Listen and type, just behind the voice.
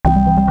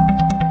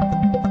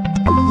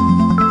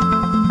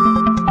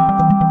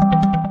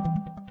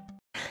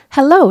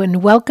Hello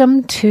and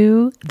welcome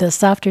to The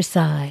Softer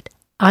Side.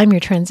 I'm your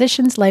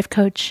transitions life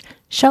coach,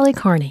 Shelley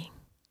Carney.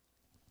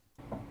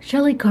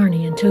 Shelley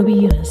Carney and Toby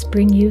Eunice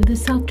bring you The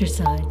Softer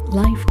Side,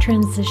 life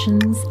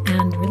transitions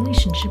and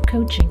relationship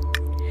coaching.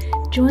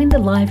 Join the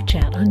live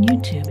chat on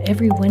YouTube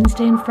every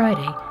Wednesday and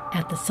Friday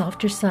at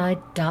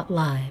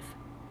thesofterside.live.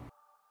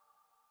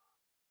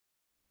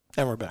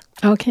 And we're back.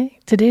 Okay,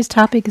 today's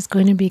topic is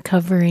going to be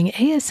covering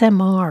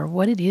ASMR,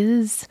 what it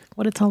is,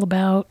 what it's all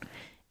about,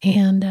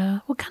 and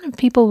what kind of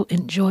people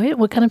enjoy it,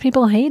 what kind of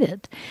people hate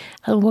it.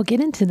 We'll get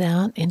into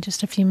that in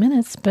just a few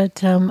minutes,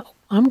 but I'm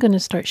going to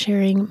start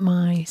sharing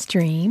my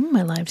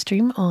live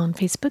stream on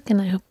Facebook,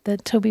 and I hope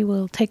that Toby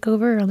will take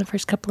over on the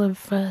first couple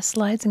of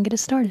slides and get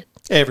us started.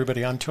 Hey,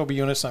 everybody. I'm Toby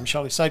Eunice. I'm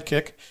Shelley's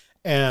sidekick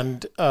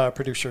and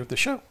producer of the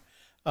show.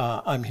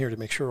 I'm here to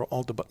make sure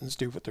all the buttons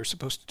do what they're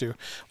supposed to do.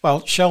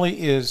 While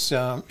Shelley is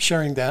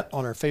sharing that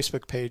on her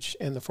Facebook page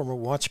in the former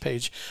watch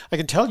page, I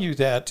can tell you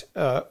that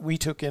we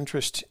took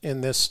interest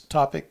in this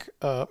topic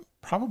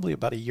probably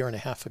about a year and a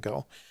half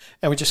ago,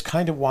 and we just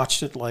kind of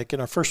watched it and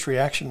our first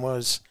reaction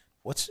was,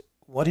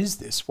 what is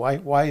this?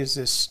 Why is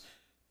this?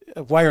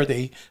 Why are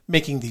they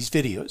making these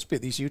videos,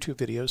 these YouTube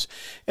videos?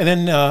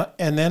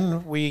 And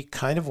then we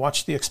kind of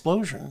watched the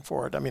explosion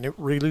for it. I mean, it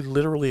really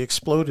literally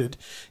exploded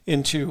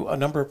into a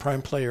number of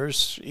prime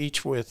players,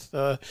 each with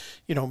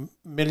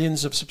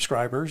millions of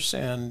subscribers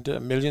and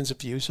millions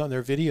of views on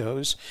their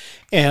videos.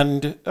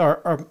 And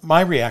my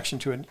reaction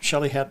to it,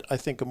 Shelley had, I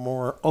think, a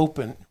more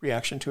open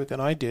reaction to it than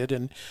I did,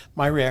 and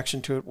my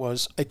reaction to it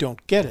was, I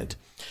don't get it.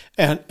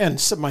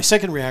 And so my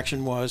second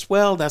reaction was,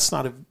 well, that's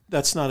not a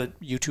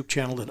YouTube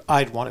channel that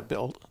I'd want to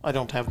build. I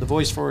don't have the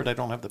voice for it. I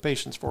don't have the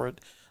patience for it.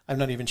 I'm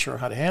not even sure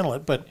how to handle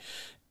it. But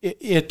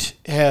it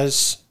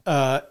has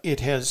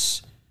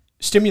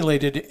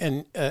stimulated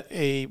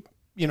a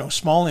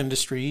small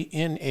industry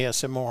in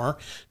ASMR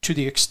to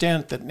the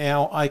extent that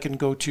now I can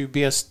go to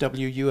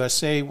BSW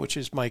USA, which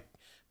is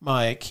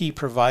my key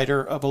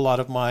provider of a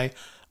lot of my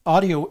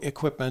audio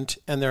equipment,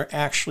 and they're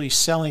actually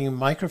selling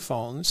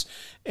microphones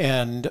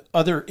and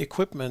other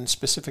equipment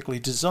specifically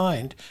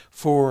designed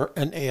for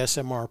an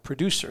ASMR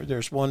producer.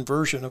 There's one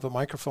version of a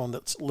microphone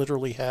that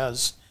literally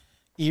has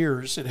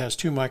ears. It has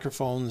two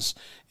microphones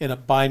in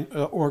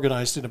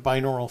organized in a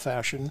binaural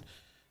fashion,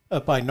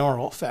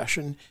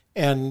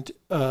 and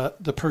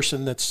the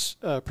person that's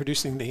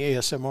producing the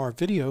ASMR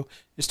video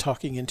is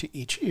talking into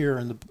each ear,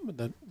 and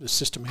the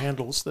system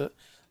handles the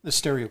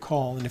stereo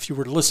call. And if you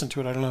were to listen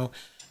to it, I don't know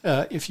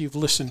if you've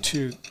listened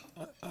to,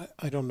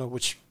 I don't know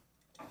which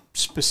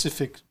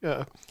specific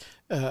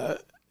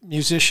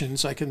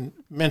musicians I can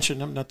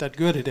mention. I'm not that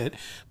good at it,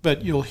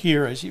 but you'll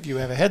hear, if you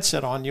have a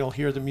headset on, you'll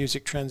hear the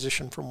music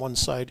transition from one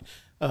side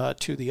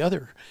to the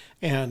other.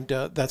 And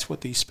that's what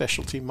these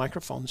specialty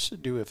microphones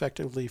do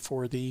effectively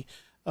for the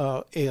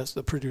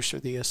producer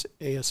of the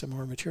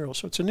ASMR material.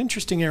 So it's an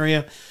interesting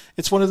area.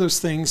 It's one of those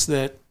things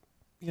that,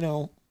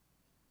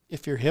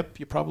 if you're hip,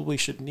 you probably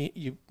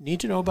need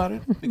to know about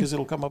it because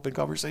it'll come up in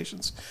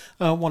conversations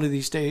one of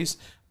these days.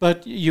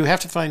 But you have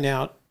to find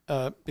out,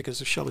 because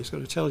as Shelley's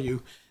going to tell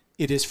you,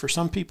 it is for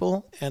some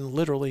people and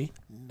literally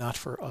not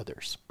for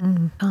others.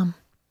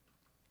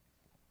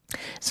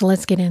 So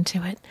let's get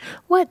into it.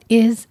 What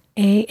is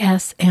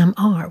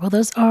ASMR? Well,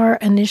 those are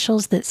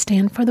initials that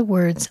stand for the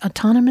words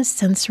Autonomous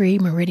Sensory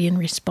Meridian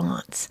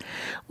Response.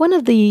 One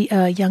of the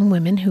young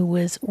women who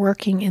was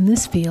working in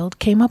this field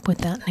came up with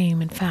that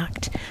name, in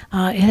fact.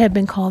 It had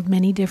been called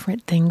many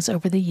different things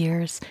over the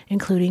years,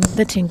 including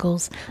the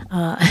tingles,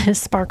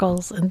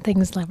 sparkles, and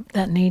things like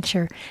that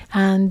nature.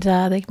 And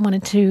they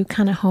wanted to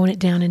kind of hone it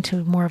down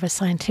into more of a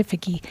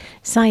scientific-y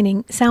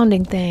sounding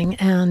thing.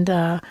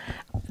 And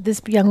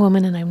this young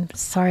woman, and I'm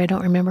sorry I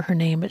don't remember her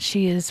name, but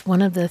she is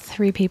one of the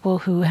three people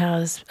who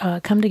has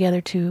come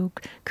together to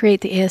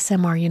create the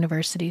ASMR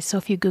University. So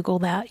if you Google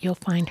that, you'll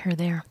find her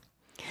there.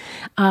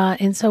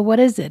 And so what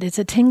is it? It's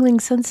a tingling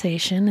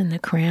sensation in the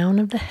crown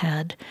of the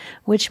head,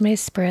 which may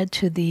spread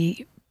to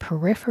the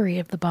periphery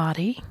of the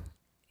body,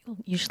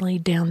 usually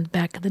down the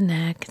back of the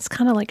neck. It's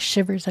kind of like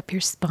shivers up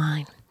your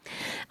spine.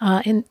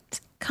 And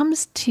it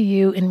comes to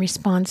you in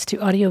response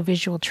to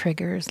audiovisual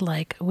triggers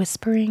like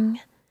whispering.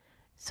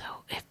 So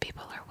if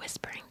people are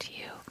whispering to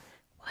you,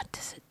 what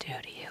does it do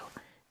to you?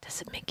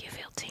 Does it make you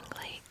feel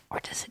tingly? Or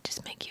does it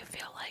just make you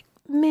feel like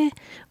meh?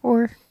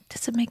 Or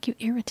does it make you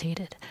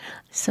irritated?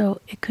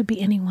 So it could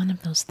be any one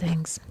of those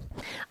things.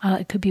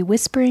 It could be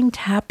whispering,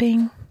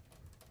 tapping,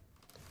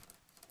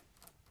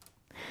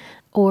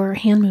 or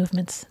hand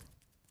movements.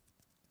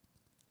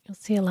 You'll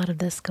see a lot of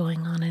this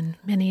going on in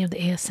many of the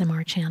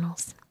ASMR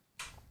channels.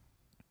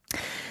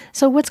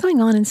 So what's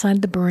going on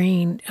inside the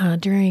brain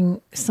during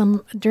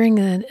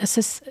a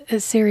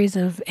series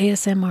of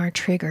ASMR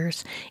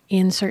triggers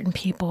in certain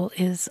people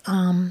is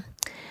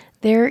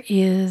there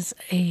is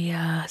a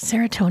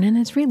serotonin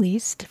is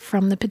released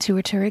from the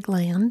pituitary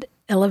gland,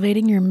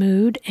 elevating your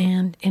mood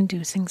and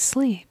inducing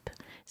sleep.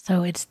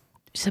 So it's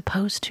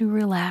supposed to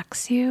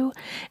relax you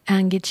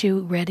and get you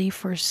ready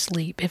for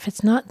sleep. If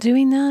it's not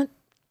doing that,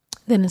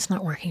 then it's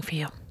not working for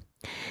you.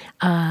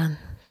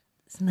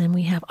 And then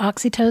we have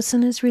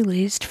oxytocin is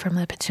released from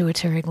the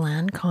pituitary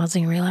gland,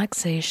 causing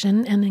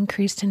relaxation and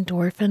increased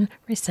endorphin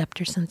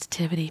receptor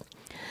sensitivity.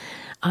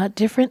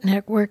 Different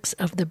networks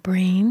of the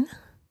brain,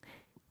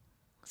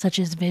 such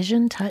as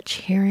vision, touch,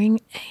 hearing,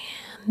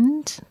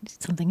 and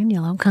something in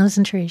yellow,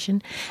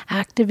 concentration,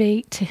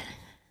 activate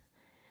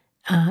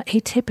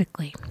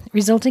atypically,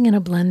 resulting in a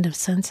blend of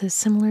senses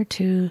similar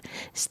to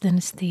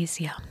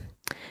synesthesia.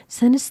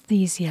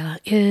 Synesthesia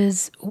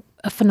is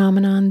a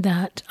phenomenon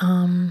that,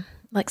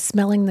 like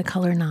smelling the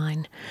color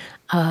 9,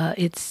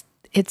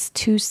 it's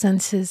two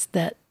senses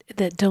that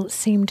don't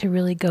seem to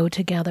really go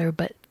together,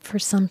 but for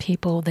some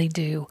people they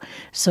do.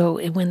 So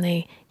when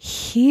they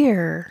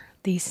hear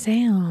these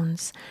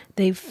sounds,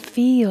 they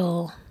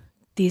feel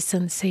these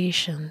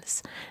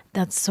sensations.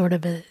 That's sort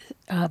of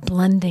a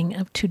blending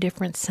of two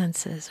different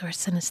senses, or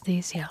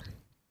synesthesia.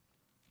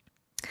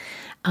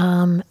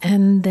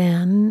 And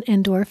then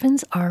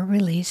endorphins are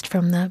released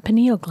from the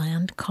pineal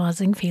gland,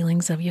 causing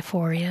feelings of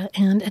euphoria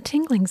and a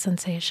tingling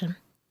sensation.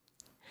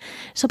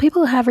 So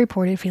people have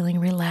reported feeling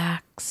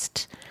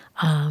relaxed.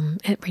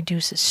 It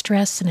reduces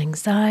stress and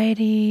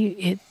anxiety.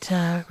 It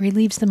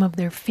relieves them of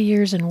their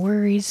fears and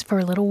worries for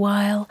a little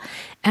while.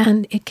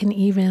 And it can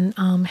even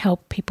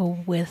help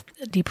people with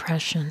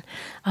depression.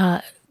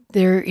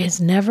 There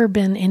has never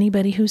been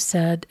anybody who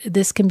said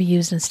this can be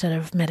used instead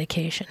of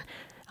medication.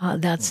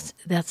 It's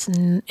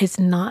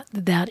not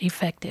that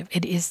effective.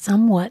 It is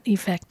somewhat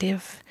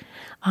effective,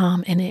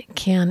 and it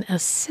can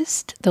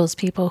assist those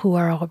people who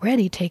are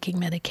already taking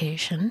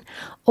medication,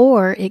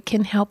 or it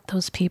can help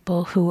those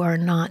people who are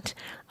not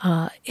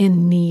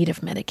in need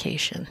of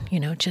medication.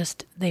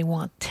 Just they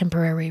want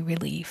temporary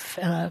relief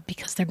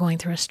because they're going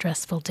through a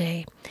stressful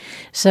day.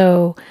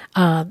 So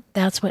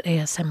that's what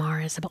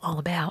ASMR is all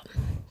about.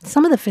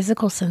 Some of the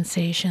physical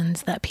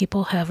sensations that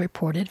people have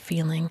reported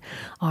feeling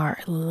are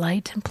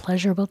light and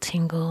pleasurable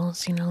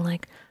tingles,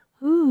 like,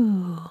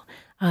 ooh.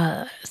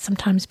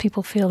 Sometimes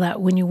people feel that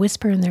when you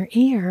whisper in their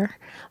ear,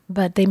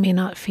 but they may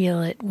not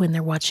feel it when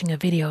they're watching a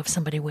video of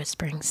somebody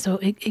whispering. So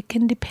it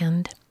can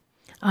depend,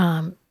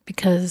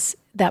 because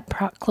that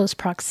close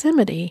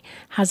proximity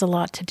has a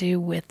lot to do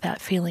with that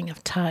feeling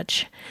of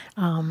touch,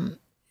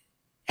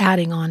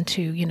 adding on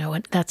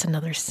to, that's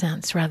another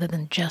sense rather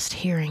than just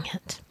hearing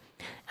it.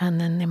 And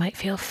then they might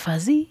feel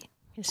fuzzy.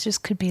 It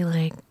just could be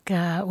like,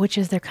 which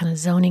is they're kind of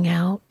zoning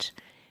out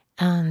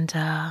and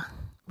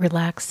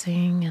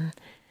relaxing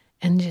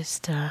and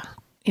just,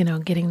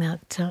 getting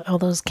that, all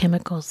those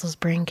chemicals, those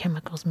brain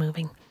chemicals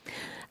moving.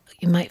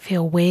 You might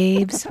feel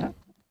waves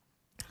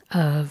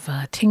of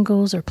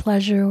tingles or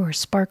pleasure or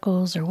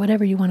sparkles or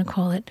whatever you want to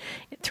call it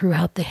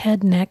throughout the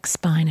head, neck,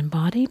 spine, and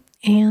body.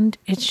 And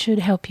it should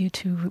help you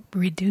to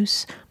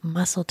reduce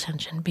muscle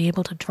tension, be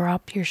able to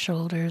drop your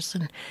shoulders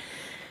and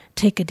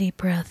take a deep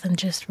breath and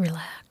just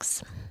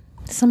relax.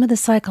 Some of the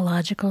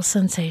psychological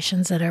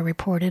sensations that are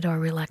reported are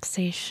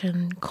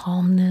relaxation,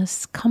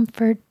 calmness,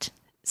 comfort,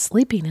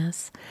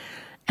 sleepiness,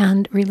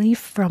 and relief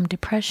from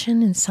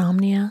depression,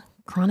 insomnia,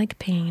 chronic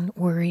pain,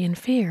 worry, and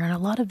fear. And a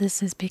lot of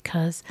this is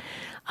because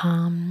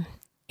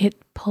it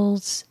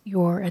pulls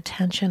your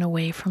attention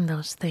away from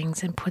those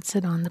things and puts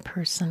it on the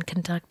person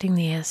conducting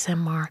the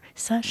ASMR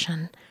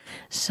session.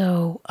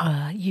 So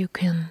you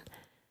can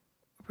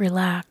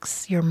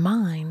relax your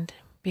mind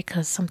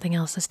because something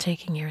else is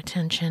taking your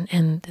attention.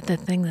 And the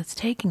thing that's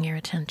taking your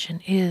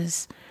attention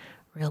is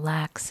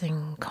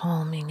relaxing,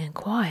 calming, and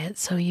quiet.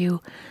 So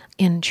you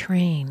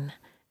entrain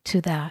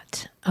to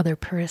that other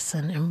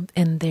person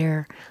and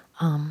their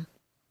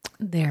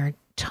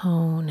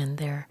tone and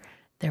their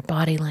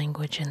body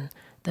language and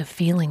the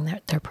feeling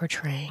that they're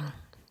portraying.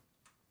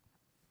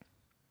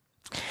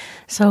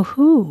 So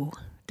who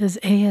does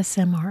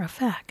ASMR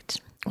affect?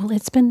 Well,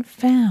 it's been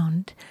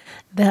found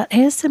that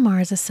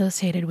ASMR is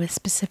associated with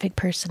specific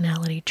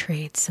personality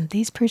traits, and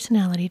these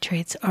personality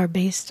traits are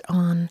based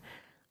on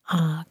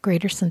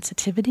greater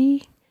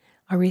sensitivity,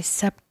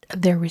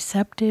 they're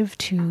receptive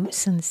to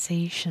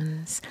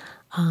sensations,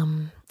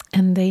 and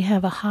they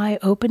have a high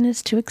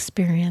openness to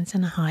experience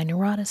and a high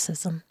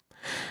neuroticism.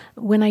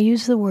 When I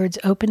use the words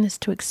openness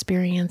to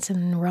experience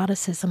and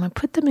neuroticism, I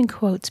put them in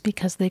quotes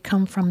because they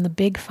come from the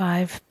Big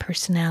 5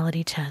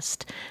 personality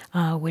test,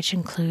 which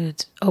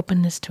includes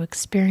openness to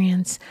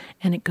experience,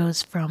 and it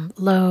goes from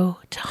low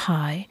to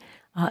high.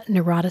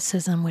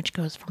 Neuroticism, which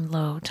goes from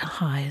low to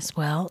high as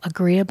well.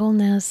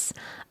 Agreeableness,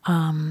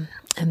 and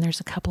there's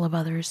a couple of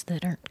others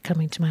that aren't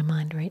coming to my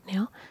mind right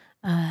now.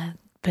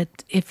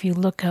 But if you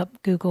look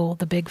up, Google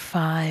the Big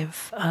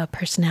 5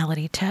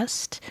 personality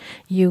test,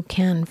 you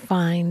can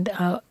find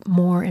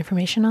more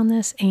information on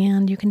this,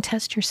 and you can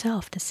test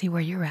yourself to see where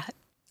you're at.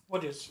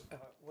 What is,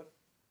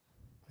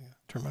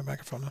 turn my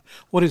microphone on.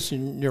 What is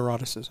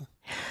neuroticism?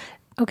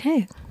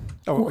 Okay.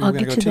 Oh, I'll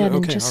get to that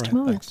in just a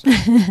moment.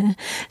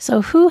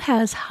 So who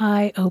has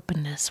high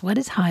openness? What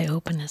is high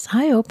openness?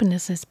 High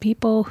openness is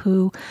people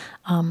who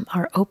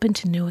are open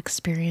to new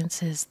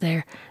experiences.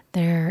 They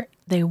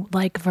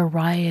like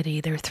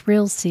variety. They're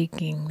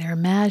thrill-seeking. They're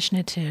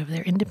imaginative.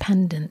 They're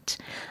independent.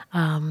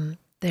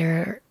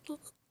 They're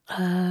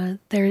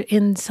They're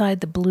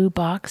inside the blue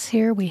box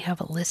here. We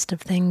have a list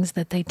of things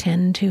that they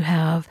tend to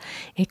have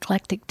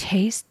eclectic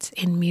tastes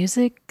in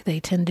music. They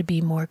tend to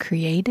be more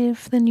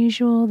creative than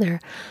usual. They're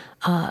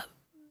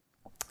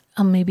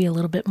maybe a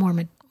little bit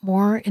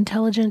more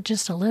intelligent,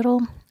 just a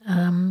little.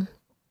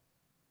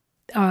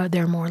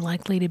 They're more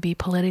likely to be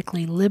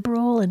politically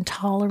liberal and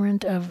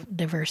tolerant of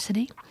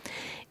diversity.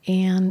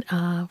 And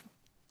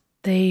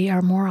they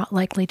are more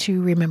likely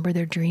to remember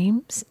their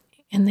dreams.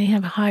 And they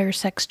have higher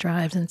sex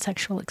drives and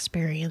sexual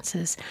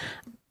experiences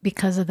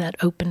because of that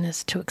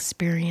openness to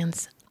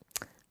experience.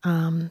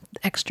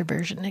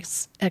 Extroversion.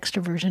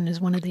 Extroversion is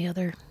one of the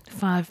other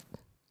 5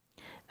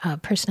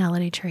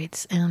 personality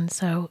traits. And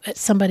so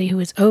somebody who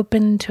is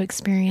open to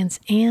experience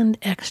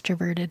and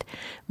extroverted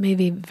may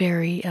be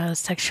very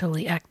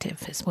sexually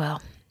active as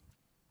well.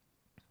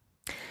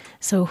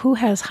 So who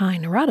has high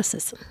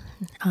neuroticism?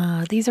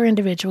 These are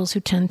individuals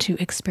who tend to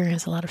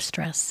experience a lot of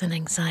stress and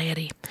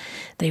anxiety.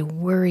 They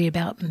worry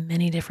about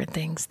many different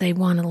things. They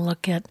want to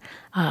look at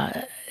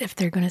if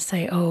they're going to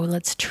say, "Oh,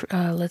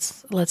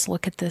 let's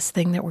look at this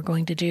thing that we're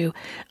going to do.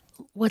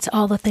 What's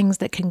all the things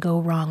that can go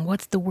wrong?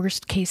 What's the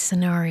worst case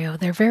scenario?"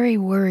 They're very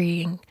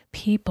worrying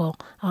people.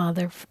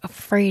 They're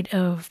afraid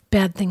of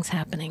bad things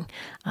happening.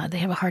 They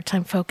have a hard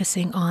time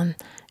focusing on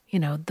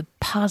the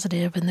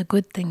positive and the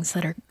good things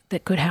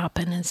that could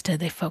happen. Instead,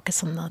 they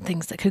focus on the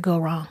things that could go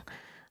wrong.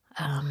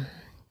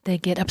 They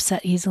get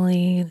upset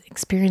easily,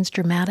 experience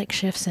dramatic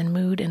shifts in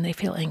mood, and they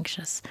feel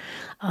anxious.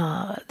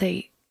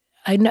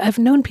 I've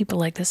known people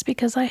like this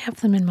because I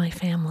have them in my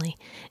family,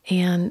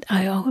 and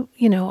I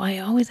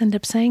always end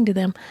up saying to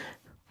them,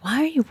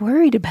 "Why are you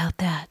worried about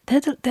that?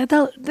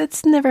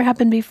 That's never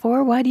happened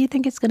before. Why do you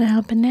think it's going to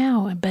happen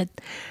now?" But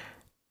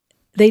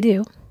they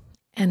do,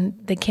 and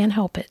they can't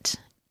help it.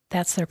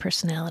 That's their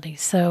personality.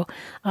 So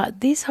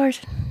these are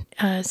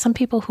some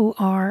people who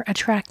are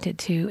attracted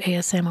to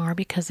ASMR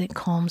because it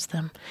calms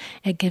them.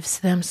 It gives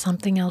them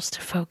something else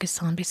to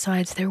focus on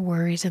besides their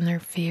worries and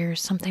their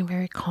fears, something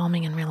very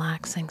calming and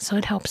relaxing. So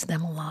it helps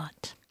them a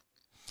lot.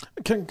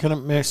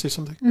 May I say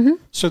something?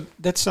 Mm-hmm. So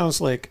that sounds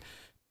like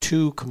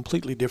 2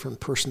 completely different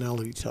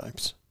personality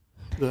types.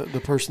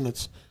 The person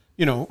that's,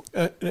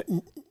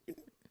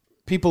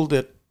 people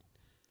that,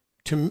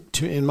 to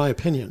in my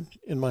opinion,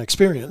 in my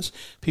experience,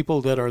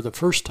 people that are the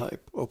first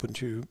type, open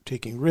to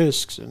taking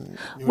risks and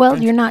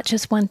you're not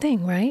just one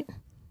thing, right?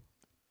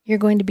 You're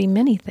going to be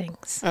many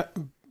things.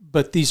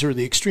 But these are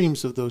the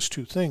extremes of those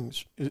 2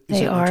 things.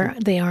 They are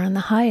on the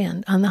high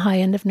end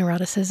of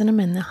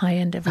neuroticism and the high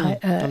end of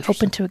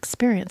open to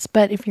experience.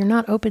 But if you're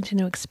not open to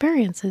new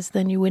experiences,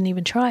 then you wouldn't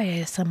even try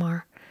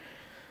ASMR,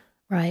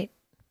 right?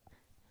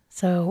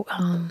 So,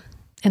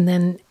 and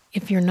then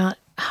if you're not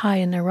high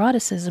in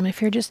neuroticism,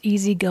 if you're just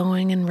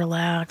easygoing and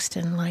relaxed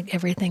and like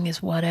everything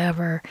is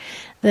whatever,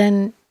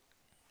 then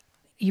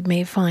you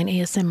may find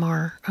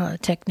ASMR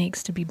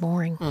techniques to be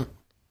boring.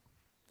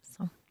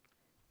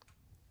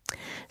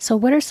 So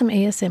what are some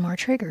ASMR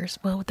triggers?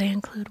 Well, they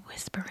include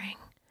whispering.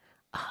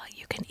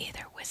 You can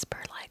either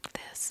whisper like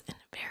this in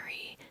a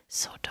very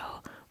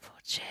sotto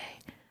voce,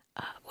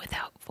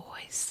 without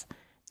voice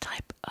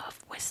type of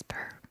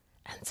whisper,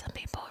 and some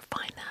people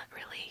find that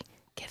really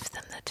gives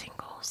them the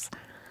tingles.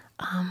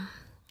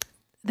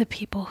 The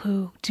people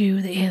who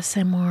do the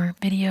ASMR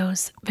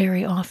videos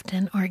very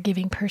often are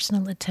giving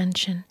personal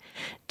attention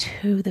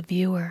to the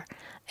viewer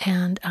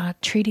and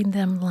treating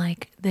them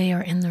like they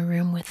are in the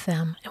room with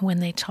them when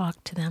they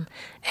talk to them.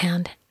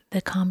 And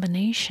the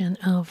combination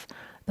of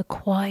the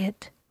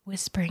quiet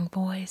whispering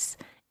voice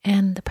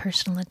and the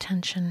personal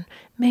attention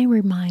may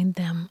remind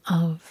them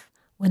of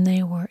when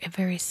they were a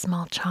very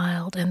small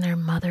child and their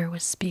mother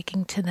was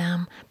speaking to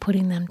them,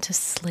 putting them to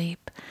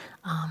sleep,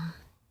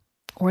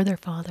 or their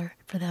father,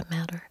 for that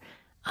matter.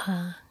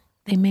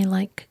 They may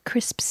like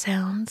crisp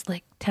sounds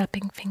like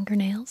tapping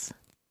fingernails.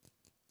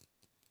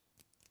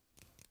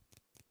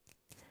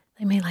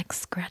 They may like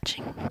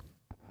scratching.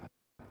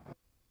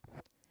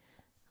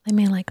 They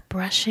may like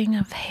brushing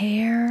of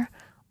hair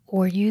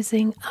or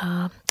using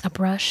a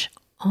brush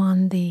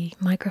on the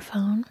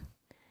microphone.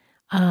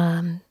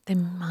 They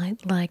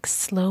might like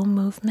slow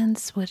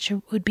movements, which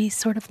would be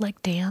sort of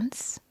like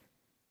dance.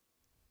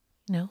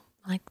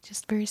 Like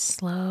just very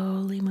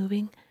slowly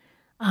moving.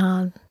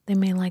 They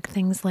may like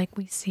things like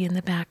we see in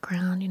the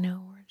background,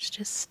 where it's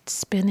just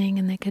spinning,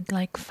 and they could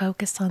like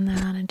focus on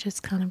that and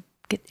just kind of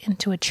get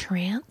into a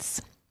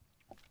trance.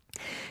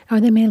 Or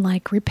they may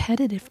like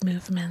repetitive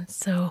movements,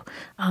 so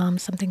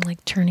something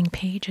like turning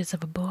pages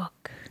of a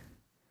book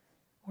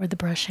or the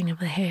brushing of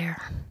the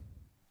hair.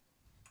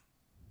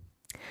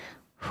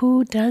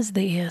 Who does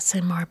the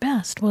ASMR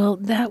best? Well,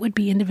 that would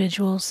be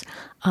individuals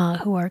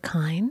who are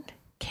kind,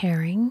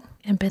 caring,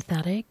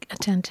 empathetic,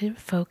 attentive,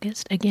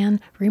 focused. Again,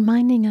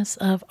 reminding us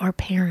of our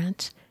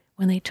parent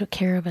when they took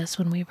care of us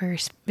when we were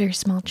very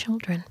small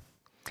children.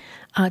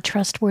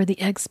 Trustworthy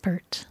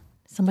expert,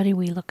 somebody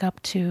we look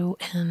up to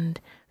and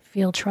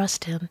feel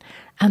trust in.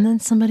 And then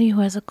somebody who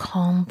has a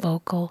calm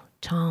vocal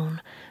tone,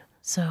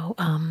 So,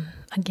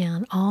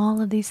 again,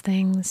 all of these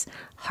things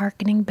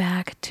hearkening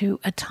back to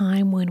a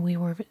time when we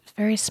were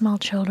very small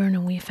children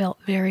and we felt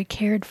very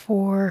cared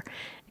for,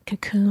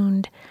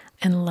 cocooned,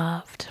 and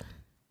loved.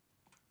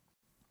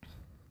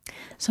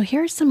 So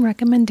here are some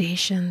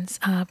recommendations.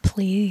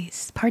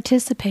 Please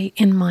participate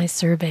in my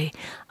survey.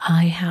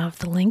 I have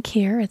the link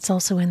here. It's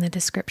also in the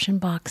description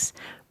box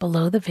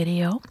below the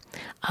video.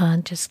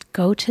 Just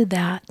go to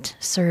that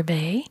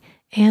survey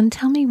and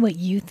tell me what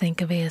you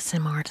think of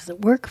ASMR. Does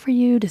it work for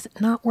you? Does it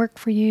not work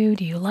for you?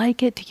 Do you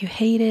like it? Do you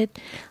hate it?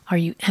 Are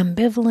you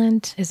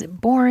ambivalent? Is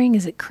it boring?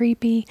 Is it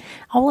creepy?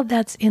 All of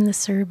that's in the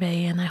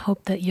survey, and I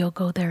hope that you'll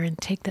go there and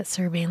take that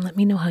survey and let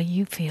me know how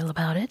you feel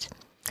about it.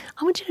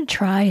 I want you to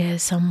try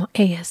some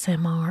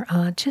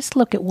ASMR. Just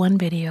look at one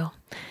video.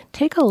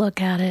 Take a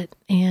look at it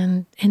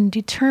and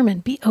determine,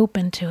 be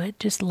open to it.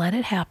 Just let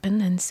it happen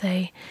and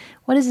say,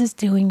 what is this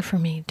doing for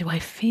me? Do I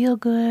feel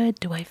good?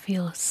 Do I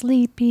feel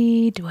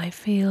sleepy? Do I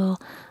feel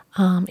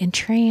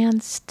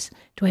entranced?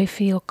 Do I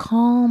feel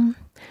calm?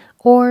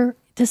 Or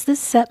does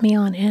this set me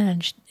on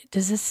edge?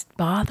 Does this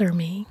bother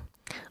me?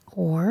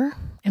 Or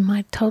am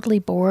I totally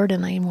bored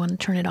and I want to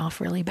turn it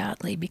off really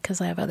badly because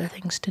I have other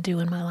things to do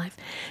in my life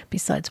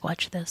besides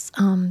watch this?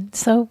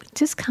 So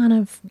just kind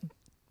of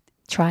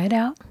try it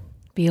out,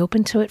 be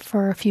open to it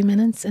for a few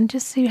minutes, and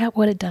just see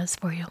what it does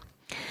for you.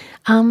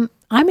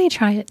 I may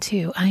try it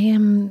too. I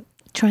am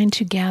trying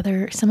to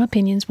gather some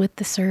opinions with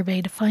the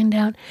survey to find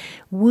out,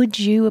 would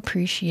you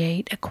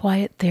appreciate a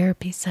quiet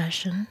therapy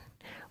session?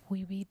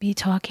 We will be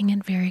talking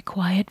in very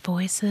quiet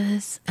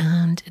voices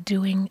and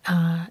doing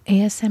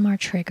ASMR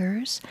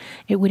triggers.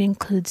 It would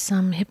include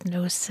some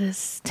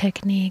hypnosis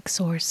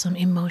techniques or some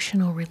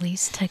emotional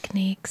release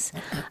techniques,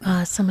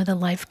 some of the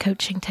life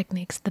coaching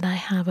techniques that I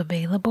have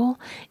available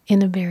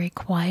in a very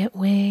quiet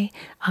way,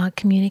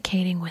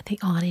 communicating with the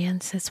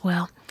audience as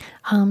well.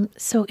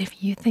 So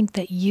if you think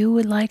that you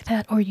would like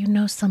that or you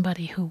know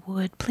somebody who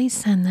would, please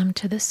send them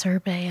to the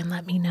survey and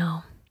let me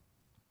know.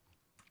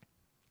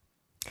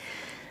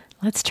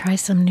 Let's try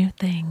some new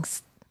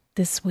things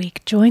this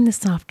week. Join the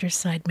Softer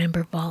Side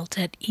member vault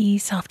at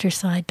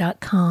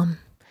esofterside.com.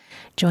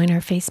 Join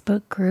our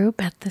Facebook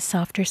group at the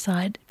Softer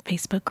Side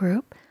Facebook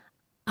group.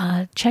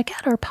 Check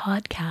out our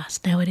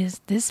podcast. Now,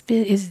 is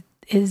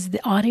the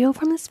audio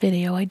from this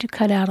video. I do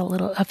cut out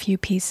a few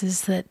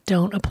pieces that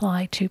don't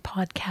apply to the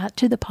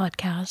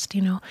podcast.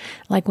 You know,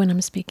 like when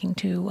I'm speaking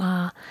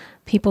to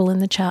people in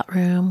the chat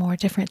room or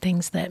different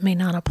things that may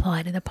not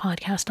apply to the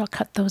podcast. I'll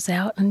cut those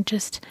out and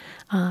just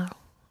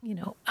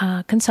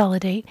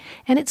consolidate.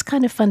 And it's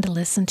kind of fun to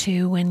listen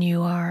to when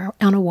you are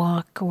on a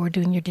walk or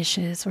doing your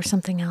dishes or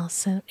something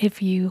else. And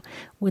if you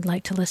would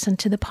like to listen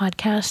to the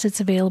podcast, it's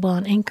available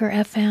on Anchor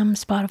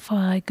FM,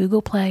 Spotify,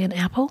 Google Play, and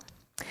Apple.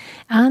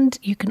 And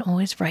you can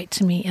always write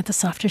to me at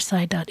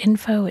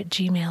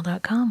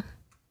thesofterside.info@gmail.com.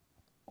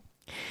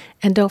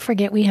 And don't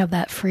forget, we have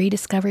that free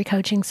discovery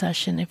coaching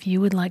session. If you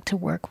would like to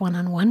work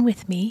one-on-one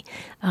with me,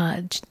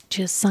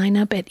 just sign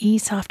up at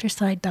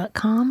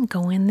esofterside.com,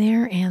 go in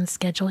there and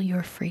schedule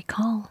your free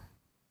call.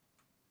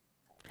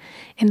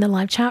 In the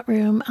live chat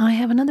room, I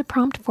have another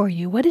prompt for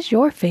you. What is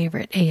your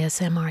favorite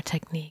ASMR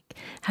technique?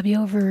 Have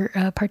you ever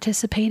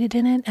participated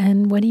in it?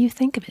 And what do you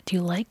think of it? Do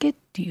you like it?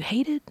 Do you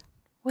hate it?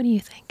 What do you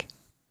think?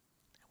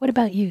 What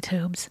about you,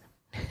 Tobes?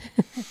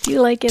 Do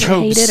you like it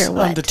or hate it or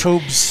what? The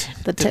Tobes.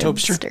 The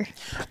Tobester.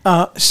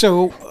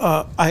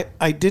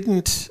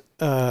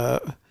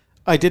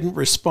 I didn't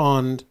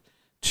respond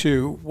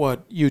to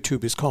what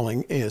YouTube is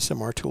calling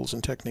ASMR tools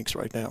and techniques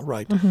right now,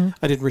 right? Mm-hmm.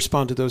 I didn't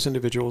respond to those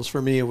individuals. For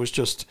me, it was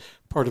just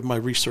part of my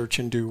research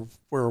into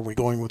where are we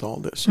going with all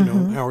this? You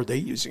know, how are they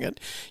using it?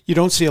 You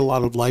don't see a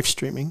lot of live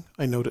streaming,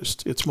 I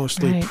noticed. It's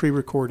mostly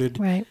pre-recorded.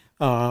 Right.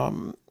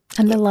 And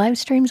the live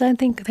streams, I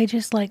think they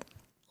just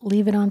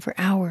leave it on for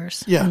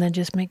hours and then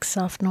just make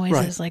soft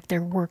noises like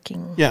they're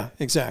working. Yeah,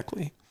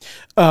 exactly.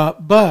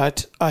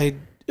 But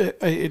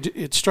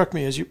it struck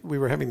me as we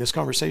were having this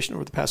conversation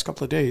over the past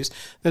couple of days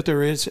that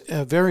there is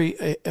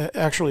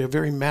actually a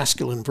very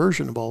masculine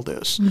version of all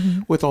this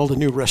with all the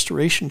new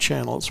restoration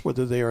channels,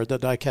 whether they are the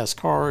die-cast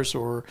cars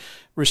or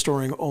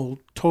restoring old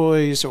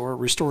toys or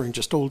restoring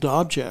just old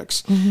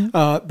objects,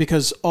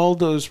 because all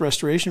those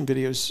restoration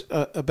videos,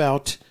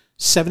 about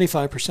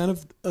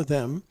 75% of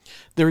them,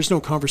 there is no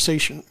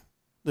conversation.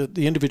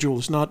 The individual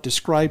is not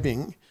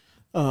describing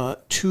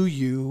to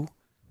you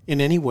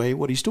in any way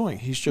what he's doing.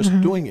 He's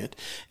just doing it.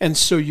 And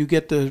so you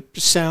get the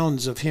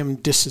sounds of him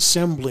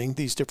disassembling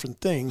these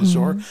different things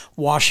or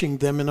washing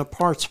them in a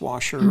parts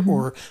washer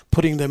or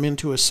putting them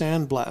into a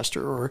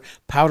sandblaster or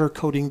powder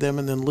coating them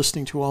and then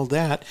listening to all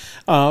that.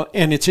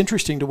 And it's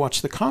interesting to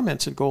watch the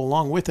comments that go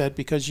along with that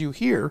because you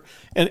hear,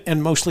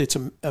 and mostly it's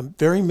a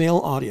very male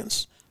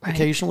audience. Right.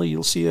 Occasionally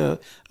you'll see a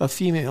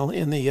female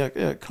in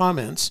the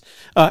comments,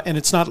 and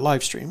it's not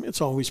live stream.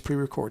 It's always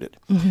pre-recorded.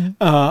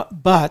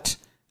 But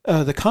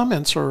the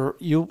comments are,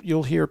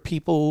 you'll hear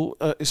people,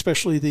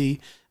 especially the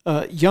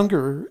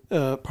younger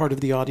part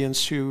of the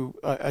audience who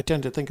I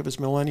tend to think of as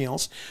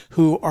millennials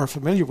who are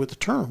familiar with the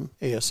term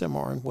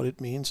ASMR and what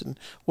it means and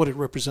what it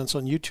represents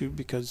on YouTube,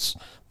 because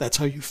that's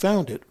how you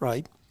found it,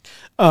 right?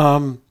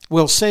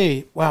 Will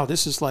say, wow,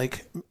 this is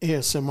like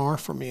ASMR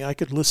for me. I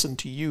could listen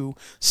to you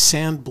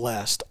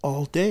sandblast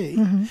all day.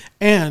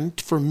 And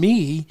for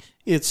me,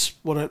 it's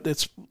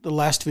the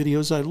last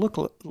videos I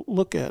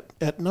look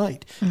at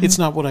night. It's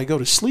not what I go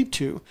to sleep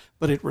to,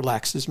 but it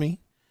relaxes me.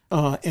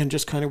 And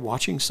just kind of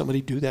watching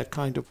somebody do that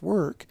kind of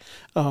work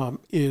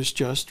is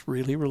just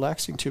really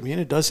relaxing to me.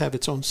 And it does have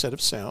its own set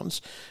of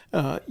sounds.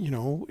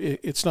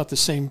 It's not the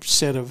same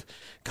set of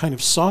kind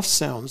of soft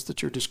sounds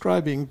that you're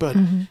describing, but,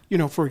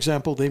 for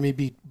example, they may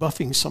be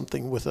buffing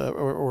something with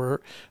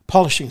or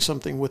polishing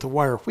something with a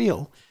wire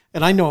wheel.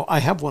 And I know I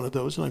have one of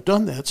those, and I've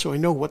done that, so I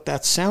know what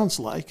that sounds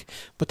like.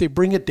 But they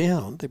bring it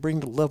down. They bring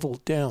the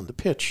level down, the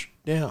pitch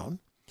down,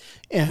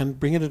 and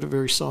bring it at a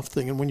very soft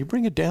thing. And when you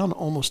bring it down,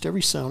 almost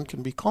every sound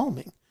can be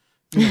calming.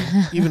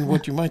 Even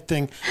what you might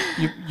think,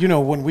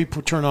 when we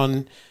turn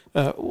on the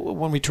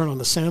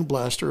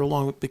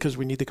sandblaster because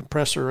we need the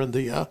compressor and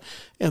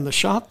the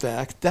shop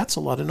vac, that's a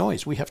lot of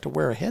noise. We have to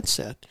wear a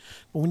headset.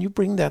 But when you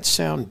bring that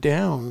sound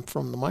down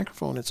from the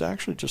microphone, it's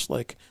actually just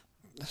like,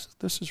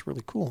 this is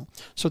really cool.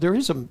 So there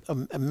is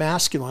a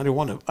masculine.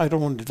 I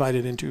don't want to divide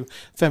it into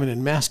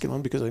feminine,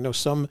 masculine, because I know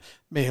some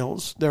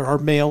males. There are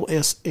male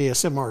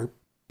ASMR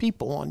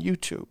people on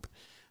YouTube,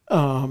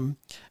 and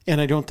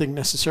I don't think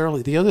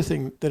necessarily. The other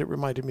thing that it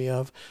reminded me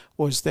of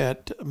was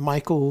that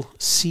Michael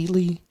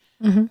Seeley,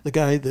 the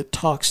guy that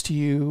talks to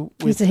you.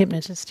 He's a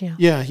hypnotist.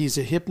 Yeah, he's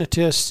a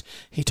hypnotist.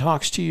 He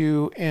talks to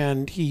you,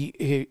 and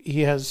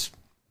he has,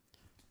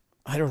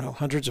 I don't know,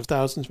 hundreds of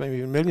thousands, maybe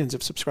even millions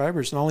of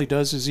subscribers. And all he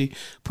does is he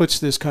puts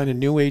this kind of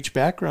new age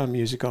background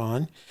music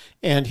on,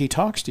 and he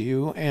talks to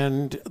you,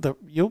 and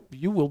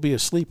you will be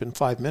asleep in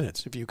 5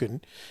 minutes if you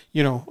can.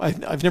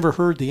 I've never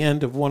heard the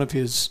end of one of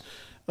his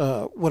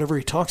whatever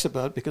he talks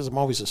about, because I'm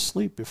always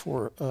asleep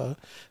before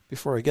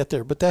I get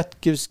there. But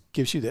that gives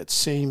you that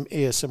same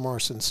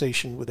ASMR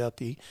sensation without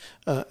the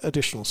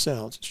additional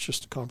sounds. It's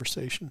just a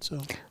conversation.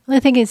 So I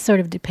think it sort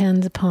of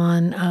depends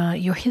upon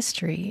your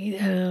history,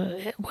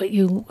 what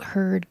you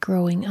heard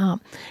growing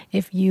up.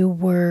 If you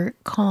were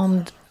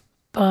calmed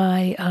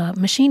by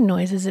machine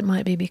noises, it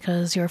might be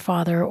because your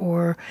father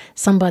or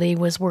somebody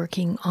was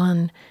working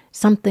on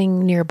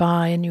something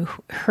nearby, and you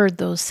heard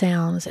those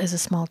sounds as a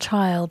small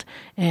child,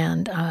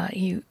 and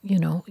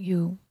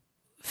you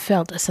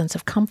felt a sense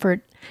of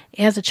comfort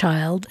as a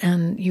child,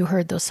 and you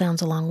heard those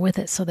sounds along with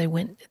it. So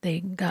they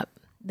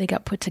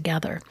got put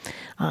together.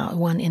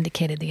 One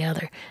indicated the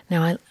other.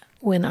 Now,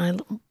 when I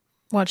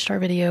watched our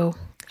video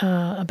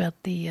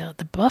about the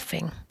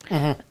buffing,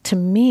 to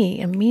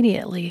me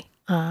immediately.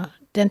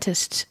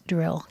 Dentist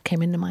drill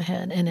came into my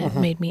head, and it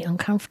made me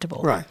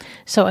uncomfortable. Right.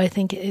 So I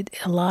think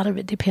a lot of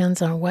it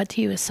depends on what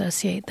do you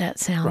associate that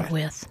sound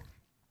with.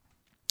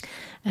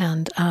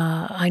 And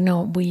I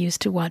know we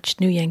used to watch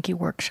New Yankee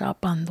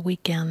Workshop on the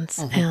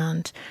weekends,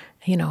 and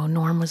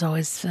Norm was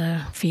always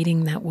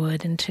feeding that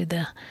wood into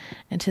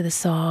the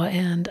saw,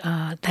 and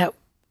that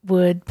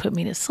would put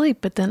me to sleep.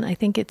 But then I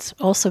think it's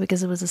also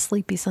because it was a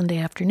sleepy Sunday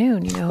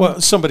afternoon,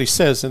 Well, somebody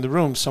says in the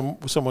room,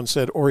 someone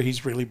said, or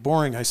he's really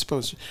boring, I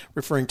suppose,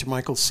 referring to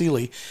Michael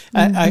Seeley.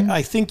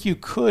 I think you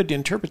could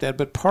interpret that,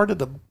 but part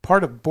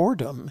of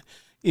boredom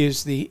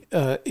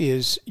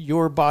is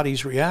your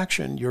body's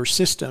reaction, your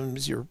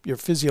systems, your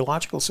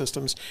physiological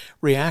systems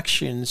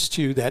reactions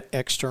to that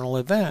external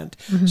event.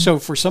 So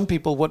for some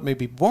people, what may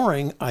be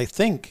boring, I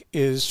think,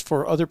 is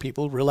for other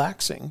people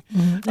relaxing.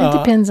 It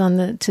depends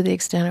to the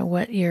extent of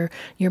what your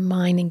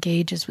mind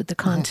engages with the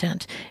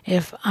content.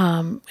 If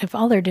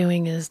all they're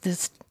doing is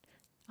this,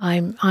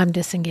 I'm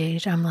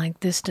disengaged. I'm like,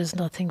 this does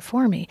nothing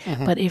for me.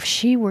 But if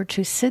she were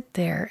to sit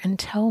there and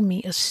tell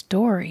me a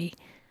story,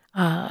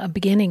 a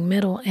beginning,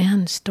 middle,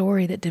 end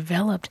story that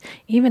developed,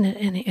 even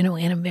in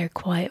a very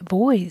quiet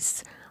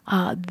voice,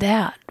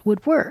 that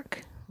would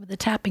work. The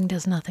tapping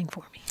does nothing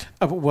for me.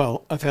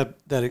 Well, I've had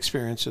that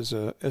experience as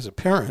a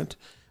parent,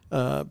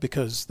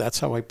 because that's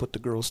how I put the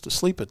girls to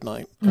sleep at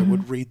night. I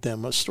would read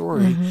them a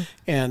story,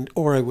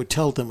 or I would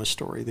tell them a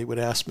story. They would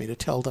ask me to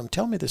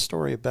tell me the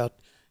story about,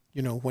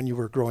 when you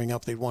were growing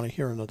up. They'd want to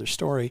hear another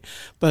story.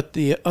 But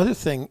the other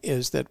thing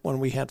is that when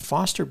we had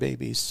foster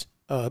babies,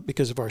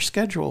 because of our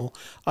schedule,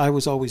 I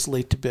was always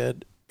late to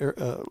bed.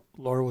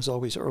 Laura was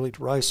always early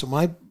to rise. So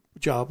my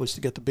job was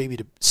to get the baby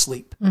to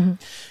sleep.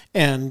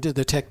 And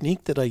the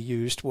technique that I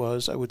used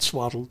was I would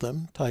swaddle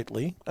them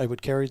tightly. I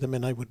would carry them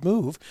and I would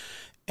move.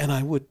 And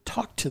I would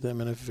talk to them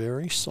in a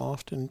very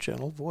soft and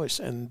gentle voice.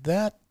 And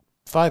that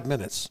 5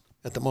 minutes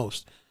at the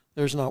most.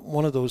 There's not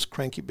one of those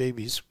cranky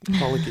babies,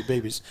 colicky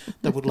babies,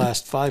 that would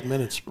last 5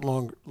 minutes,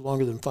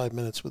 longer than 5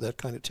 minutes with that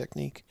kind of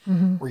technique,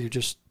 where you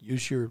just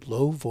use your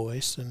low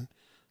voice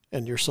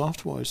and your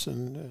soft voice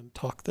and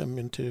talk them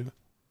into,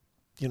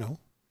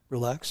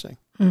 relaxing.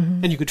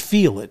 And you could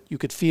feel it. You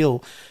could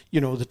feel,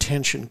 the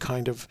tension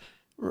kind of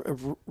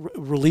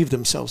relieve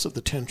themselves of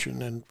the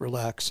tension and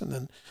relax, and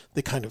then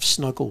they kind of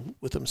snuggle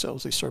with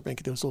themselves. They start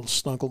making those little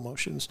snuggle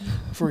motions.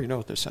 Before you know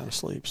it, they're sound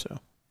asleep. So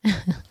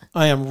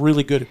I am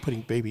really good at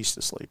putting babies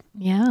to sleep.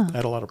 Yeah. I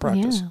had a lot of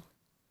practice.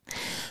 Yeah.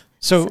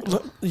 So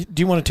do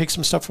you want to take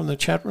some stuff from the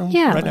chat room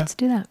right let's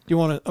now? do that.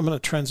 I'm going to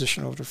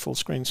transition over to full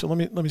screen. So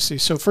let me see.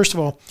 So first of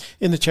all,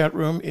 in the chat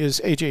room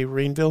is AJ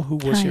Rainville, who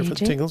was here for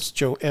the Tingles.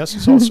 Joe S.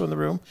 is also in the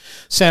room.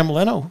 Sam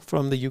Leno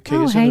from the UK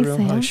is in the room.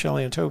 Sam. Hi,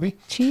 Shelley and Toby.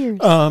 Cheers.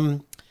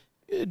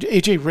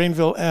 AJ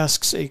Rainville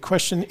asks a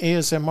question.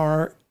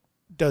 ASMR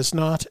does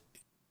not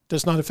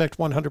affect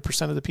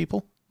 100% of the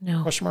people?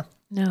 No. Question mark?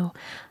 No.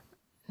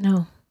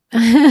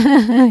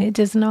 It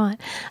does not.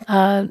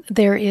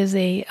 There is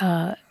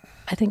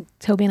I think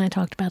Toby and I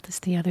talked about this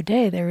the other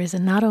day. There is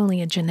not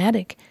only a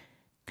genetic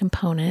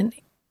component,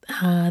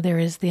 there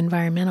is the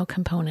environmental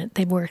component.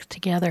 They work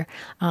together.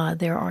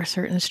 There are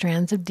certain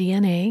strands of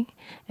DNA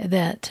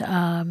that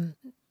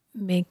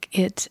make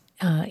it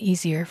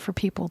easier for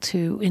people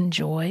to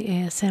enjoy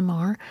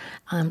ASMR.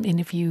 And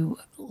if you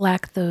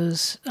lack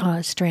those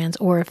strands,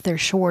 or if they're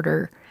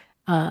shorter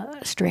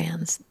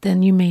strands,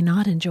 then you may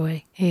not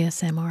enjoy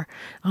ASMR.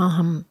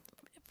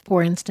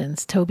 For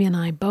instance, Toby and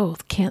I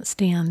both can't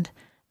stand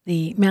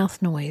the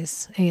mouth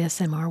noise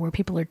ASMR, where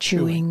people are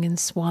chewing and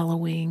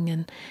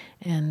swallowing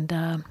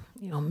and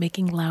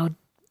making loud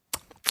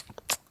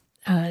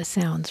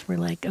sounds. We're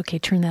like, okay,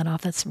 turn that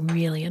off. That's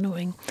really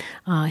annoying.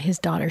 His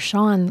daughter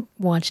Sean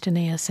watched an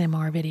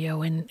ASMR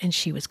video and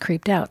she was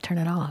creeped out. Turn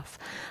it off.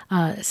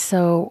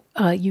 So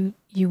you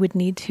would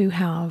need to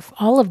have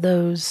all of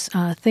those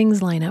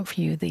things line up for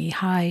you: the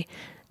high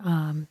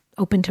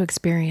open to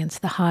experience,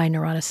 the high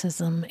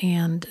neuroticism,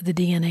 and the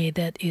DNA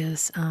that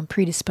is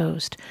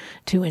predisposed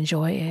to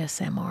enjoy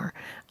ASMR.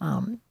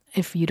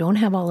 If you don't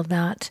have all of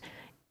that,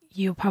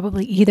 you'll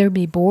probably either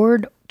be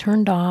bored,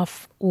 turned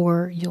off,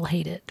 or you'll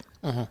hate it.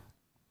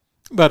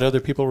 But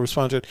other people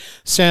respond to it.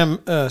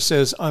 Sam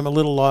says, I'm a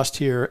little lost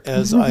here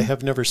as I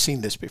have never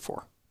seen this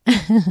before.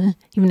 You've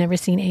never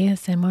seen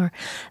ASMR.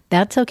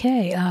 That's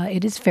okay.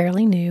 It is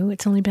fairly new.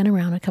 It's only been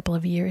around a couple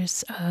of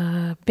years,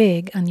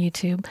 big on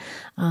YouTube.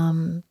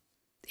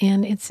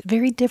 And it's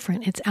very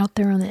different. It's out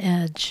there on the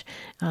edge.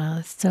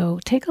 So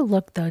take a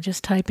look, though.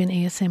 Just type in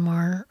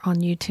ASMR on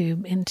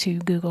YouTube into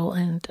Google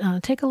and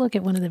take a look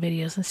at one of the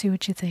videos and see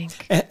what you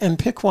think. And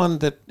pick one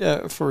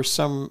that for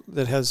some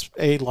that has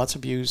lots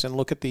of views, and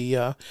look at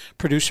the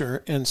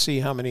producer and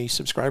see how many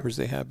subscribers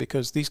they have,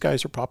 because these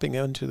guys are popping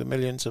into the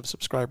millions of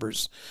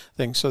subscribers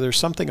thing. So there's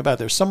something about it.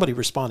 There's somebody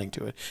responding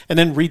to it. And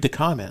then read the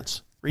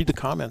comments. Read the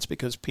comments,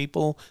 because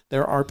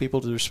there are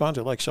people to respond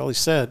to. Like Shelley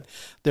said,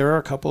 there are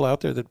a couple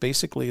out there that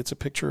basically it's a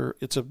picture,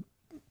 it's a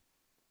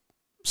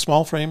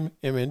small frame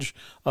image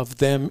of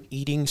them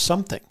eating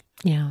something.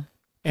 Yeah.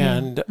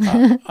 And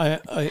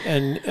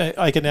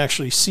I can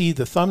actually see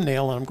the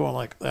thumbnail, and I'm going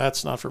like,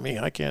 that's not for me.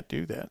 I can't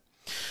do that.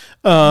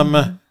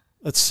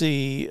 Let's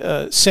see.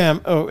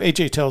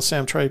 AJ tells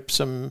Sam,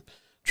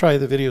 try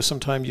the video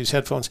sometime, use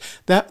headphones.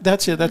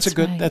 That's it.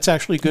 That's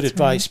actually good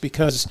advice,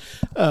 because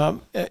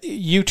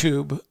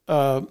YouTube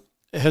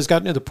has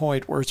gotten to the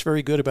point where it's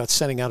very good about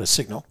sending out a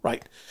signal,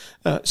 right?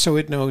 So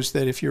it knows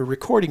that if you're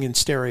recording in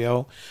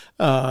stereo,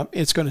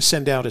 it's going to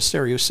send out a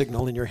stereo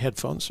signal in your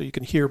headphones, so you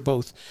can hear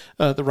both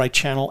the right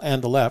channel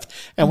and the left.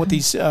 And what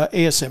these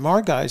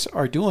ASMR guys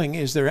are doing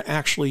is they're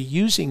actually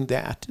using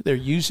that. They're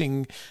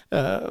using,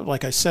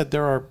 like I said,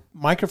 there are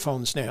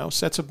microphones now,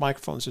 sets of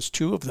microphones. There's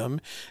 2 of them,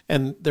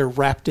 and they're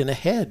wrapped in a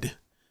head.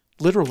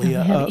 Literally,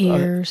 and they have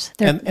ears.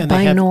 They're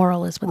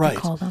binaural is what they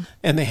call them.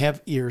 And they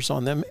have ears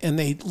on them, and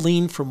they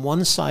lean from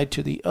one side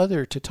to the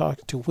other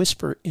to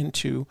whisper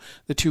into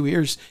the 2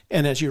 ears.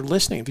 And as you're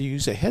listening, if you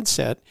use a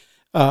headset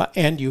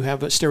and you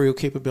have a stereo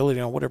capability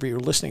on whatever you're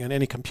listening on,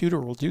 any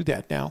computer will do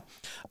that now,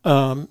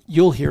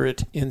 you'll hear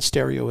it in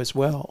stereo as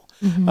well.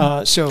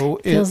 So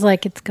it feels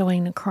like it's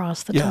going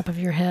across the top of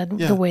your head,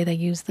 the way they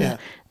use the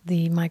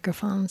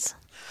microphones.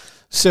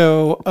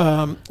 So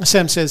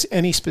Sam says,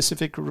 any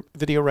specific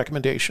video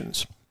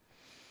recommendations?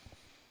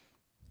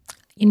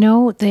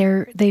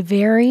 They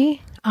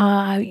vary,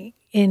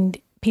 and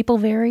people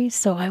vary.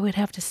 So I would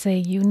have to say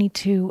you need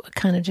to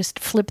kind of just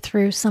flip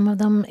through some of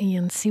them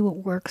and see what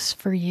works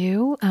for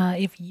you.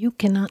 If you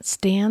cannot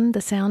stand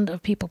the sound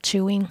of people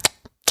chewing,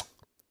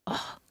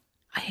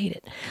 I hate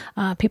it.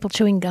 People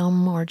chewing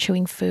gum or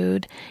chewing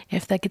food,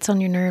 if that gets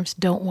on your nerves,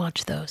 don't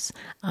watch those.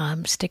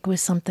 Stick with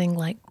something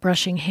like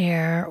brushing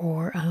hair,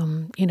 or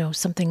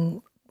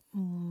something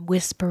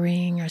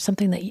whispering, or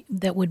something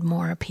that would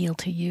more appeal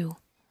to you.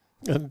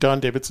 And Don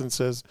Davidson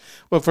says,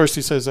 well, first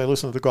he says, I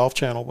listen to the Golf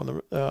Channel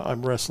when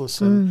I'm restless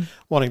and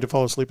wanting to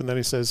fall asleep. And then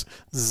he says,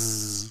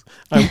 Zzz.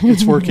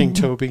 It's working,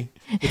 Toby.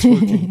 It's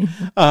working.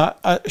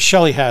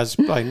 Shelley has,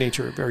 by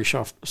nature, a very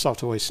soft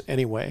voice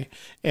anyway.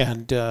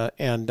 And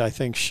I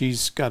think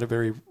she's got a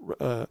very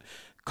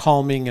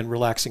calming and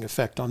relaxing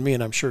effect on me,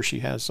 and I'm sure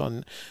she has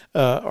on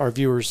our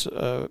viewers,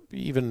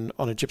 even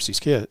on A Gypsy's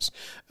Kiss.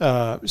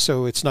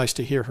 So it's nice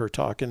to hear her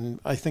talk,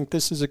 and I think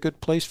this is a good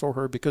place for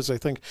her because I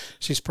think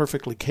she's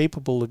perfectly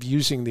capable of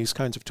using these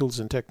kinds of tools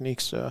and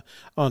techniques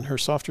on her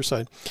softer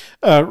side.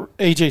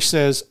 AJ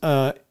says,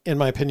 in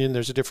my opinion,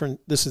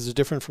 this is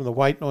different from the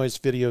white noise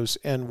videos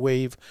and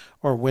wave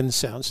or wind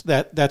sounds.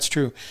 That's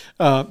true,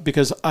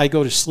 because I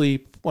go to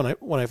sleep when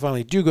I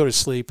finally do go to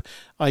sleep.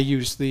 I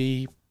use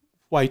the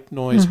white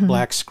noise,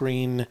 black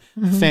screen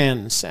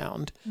fan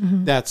sound.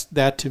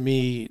 That to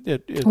me,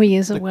 we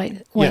use a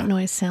white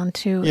noise sound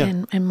too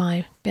in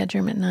my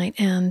bedroom at night,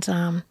 and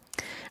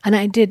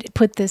I did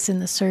put this in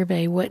the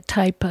survey.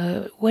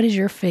 What is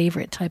your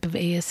favorite type of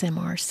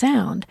ASMR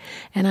sound?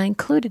 And I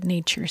included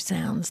nature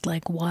sounds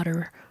like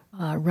water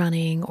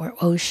running or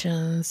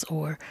oceans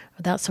or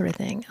that sort of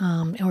thing.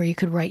 Or you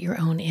could write your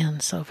own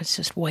in. So if it's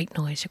just white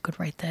noise, you could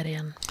write that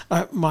in.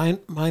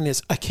 Mine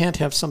is I can't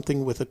have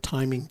something with a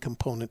timing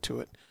component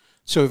to it.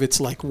 So if it's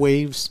like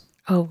waves,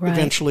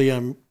 eventually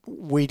I'm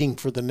waiting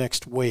for the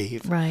next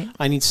wave. Right.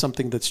 I need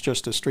something that's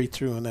just a straight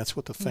through, and that's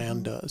what the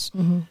fan does.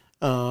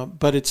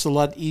 But it's a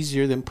lot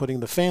easier than putting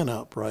the fan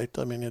up, right?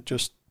 I mean, it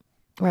just...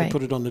 I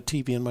put it on the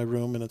TV in my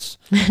room, and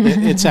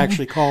it's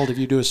actually called, if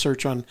you do a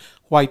search on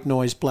white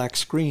noise, black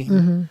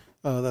screen,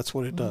 that's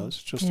what it does.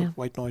 It's just a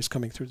white noise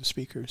coming through the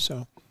speakers.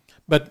 So,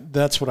 but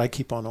that's what I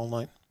keep on all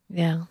night.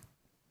 Yeah.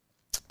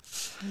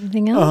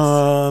 Anything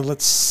else?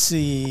 Let's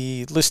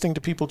see. Listening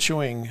to people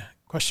chewing, ?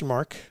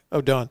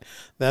 Oh, Don,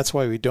 that's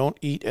why we don't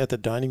eat at the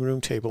dining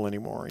room table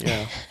anymore.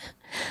 Yeah.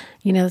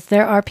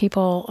 There are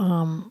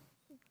people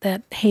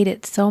that hate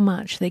it so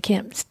much they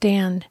can't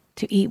stand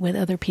to eat with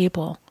other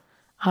people.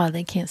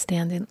 They can't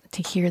stand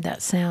to hear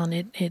that sound.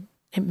 It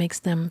makes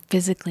them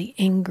physically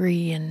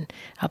angry and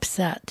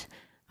upset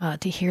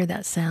to hear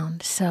that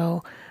sound.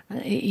 So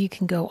you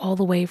can go all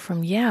the way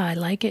from, I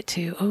like it,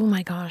 to, oh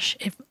my gosh,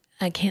 if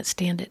I can't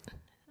stand it.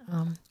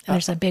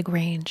 There's a big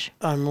range.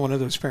 I'm one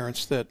of those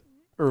parents that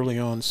early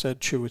on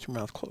said, chew with your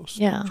mouth closed.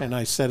 Yeah. And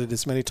I said it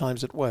as many times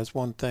as it was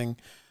one thing.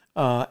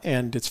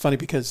 And it's funny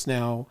because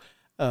now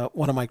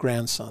one of my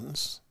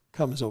grandsons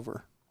comes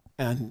over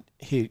and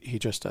he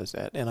just does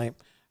that. And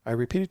I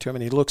repeat it to him,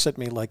 and he looks at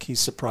me like he's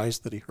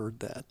surprised that he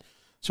heard that.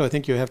 So I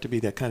think you have to be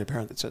that kind of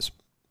parent that says,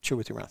 chew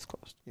with your mouth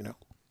closed,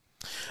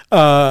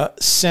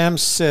 Sam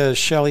says,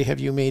 Shelley, have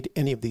you made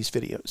any of these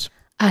videos?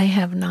 I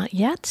have not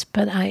yet,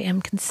 but I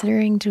am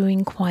considering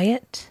doing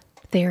quiet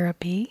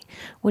therapy,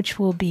 which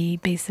will be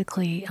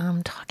basically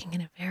talking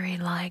in a very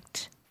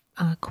light,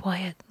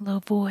 quiet, low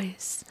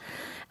voice,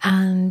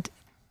 and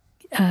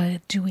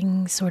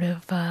doing sort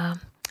of...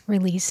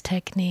 release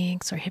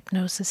techniques or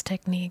hypnosis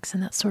techniques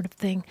and that sort of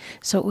thing.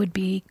 So it would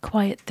be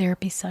quiet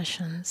therapy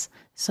sessions.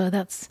 So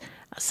that's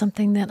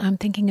something that I'm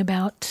thinking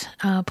about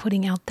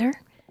putting out there,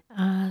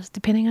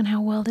 depending on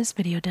how well this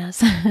video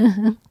does.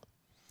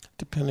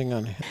 Depending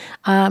on...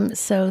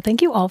 So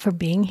thank you all for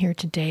being here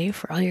today,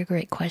 for all your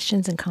great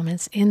questions and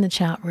comments in the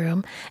chat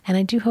room. And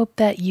I do hope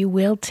that you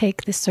will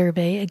take the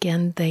survey.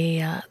 Again,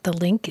 the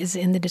link is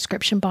in the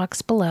description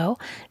box below.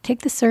 Take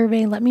the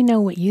survey. Let me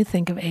know what you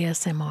think of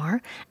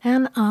ASMR.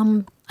 And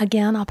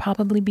again, I'll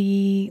probably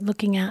be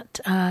looking at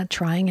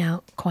trying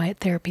out quiet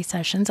therapy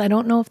sessions. I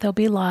don't know if they'll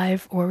be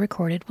live or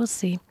recorded. We'll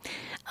see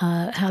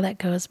how that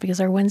goes, because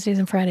our Wednesdays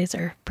and Fridays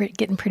are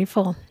getting pretty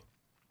full.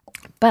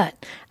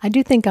 But I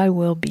do think I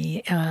will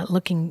be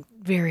looking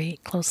very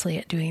closely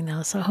at doing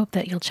those. So I hope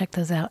that you'll check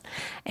those out.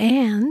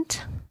 And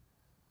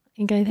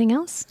you got anything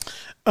else?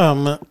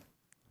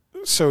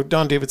 So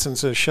Don Davidson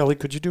says, Shelley,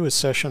 could you do a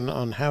session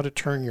on how to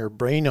turn your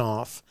brain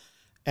off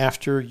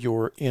after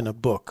you're in a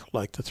book,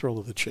 like The Thrill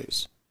of the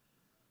Chase?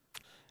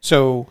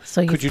 So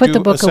could you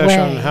do a session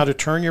on how to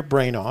turn your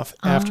brain off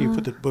after you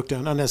put the book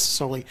down? Not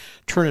necessarily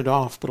turn it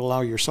off, but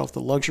allow yourself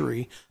the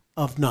luxury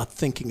of not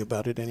thinking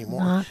about it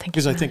anymore.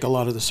 Because I think a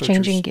lot of the searchers...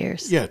 Changing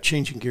gears. Yeah,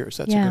 changing gears.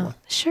 That's a good one.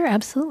 Sure,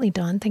 absolutely,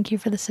 Don. Thank you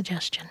for the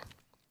suggestion.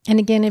 And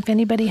again, if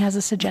anybody has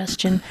a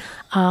suggestion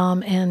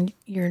and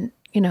you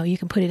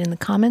can put it in the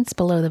comments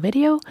below the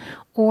video,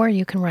 or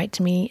you can write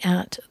to me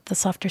at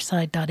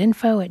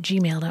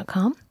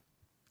thesofterside.info@gmail.com.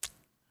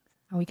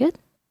 Are we good?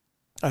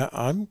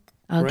 I'm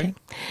okay. Great.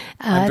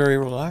 I'm very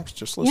relaxed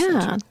just listening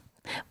to it.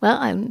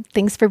 Well,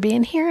 thanks for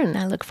being here, and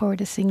I look forward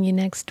to seeing you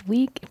next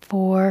week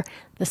for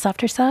The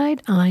Softer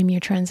Side. I'm your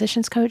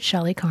transitions coach,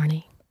 Shelley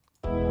Carney.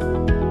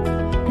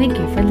 Thank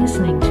you for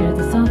listening to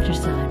The Softer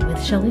Side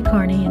with Shelley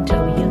Carney and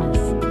Toby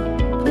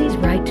Younis. Please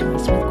write to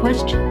us with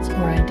questions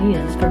or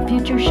ideas for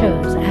future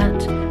shows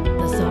at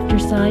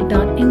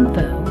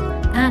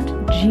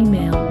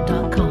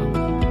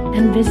thesofterside.info@gmail.com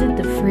and visit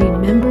the free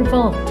member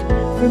vault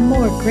for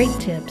more great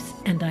tips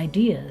and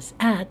ideas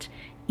at